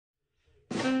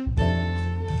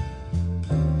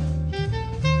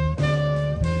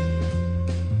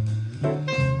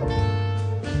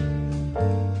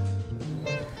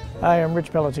Hi, I'm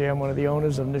Rich Pelletier. I'm one of the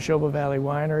owners of Nashoba Valley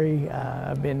Winery.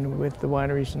 I've been with the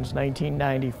winery since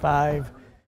 1995.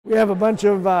 We have a bunch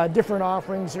of different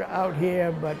offerings out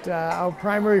here, but our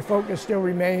primary focus still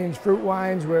remains fruit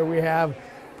wines, where we have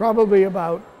probably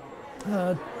about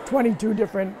 22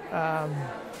 different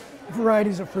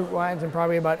varieties of fruit wines and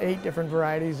probably about 8 different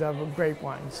varieties of grape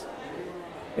wines.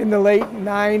 In the late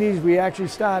 90s, we actually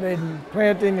started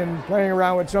planting and playing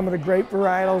around with some of the grape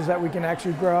varietals that we can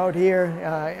actually grow out here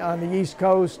on the East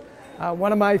Coast.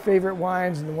 One of my favorite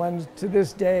wines, and the ones to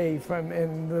this day from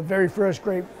in the very first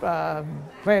grape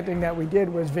planting that we did,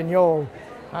 was Vignole.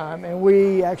 And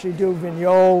we actually do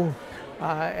Vignole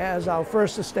as our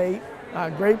first estate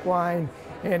grape wine,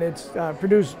 and it's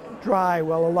produced dry.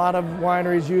 Well, a lot of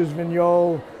wineries use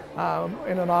Vignole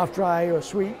in an off-dry or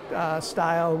sweet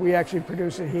style. We actually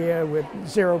produce it here with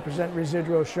 0%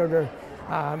 residual sugar,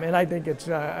 and I think it's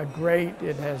great.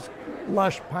 It has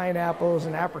lush pineapples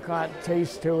and apricot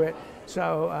taste to it.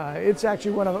 So it's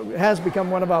actually it has become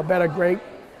one of our better grape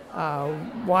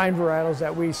wine varietals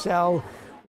that we sell.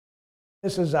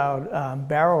 This is our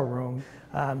barrel room.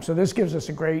 So this gives us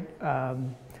a great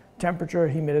temperature,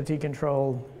 humidity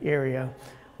control area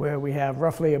where we have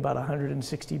roughly about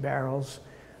 160 barrels.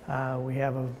 We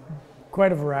have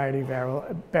quite a variety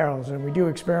of barrels, and we do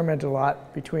experiment a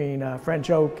lot between French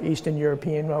oak, Eastern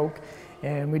European oak,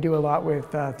 and we do a lot with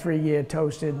 3-year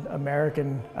toasted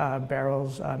American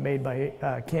barrels made by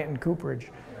Canton Cooperage.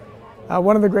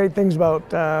 One of the great things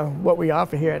about what we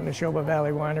offer here at Nashoba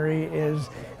Valley Winery is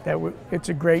that it's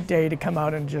a great day to come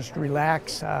out and just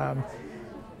relax.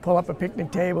 Pull up a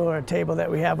picnic table or a table that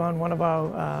we have on one of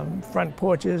our front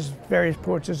porches, various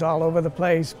porches all over the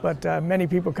place, but many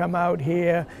people come out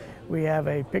here. We have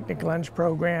a picnic lunch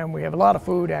program. We have a lot of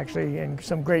food actually, and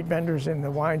some great vendors in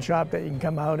the wine shop that you can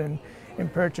come out and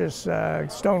purchase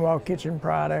Stonewall Kitchen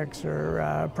products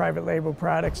or private label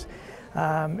products.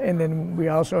 And then we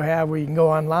also have, where you can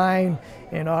go online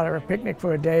and order a picnic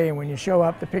for a day, and when you show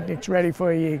up, the picnic's ready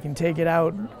for you. You can take it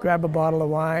out, grab a bottle of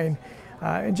wine,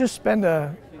 and just spend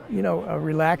a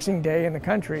relaxing day in the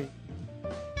country.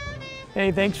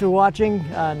 Hey, thanks for watching.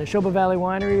 Nashoba Valley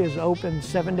Winery is open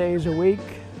 7 days a week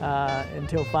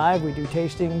until 5. We do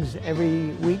tastings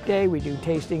every weekday. We do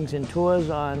tastings and tours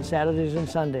on Saturdays and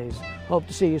Sundays. Hope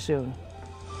to see you soon.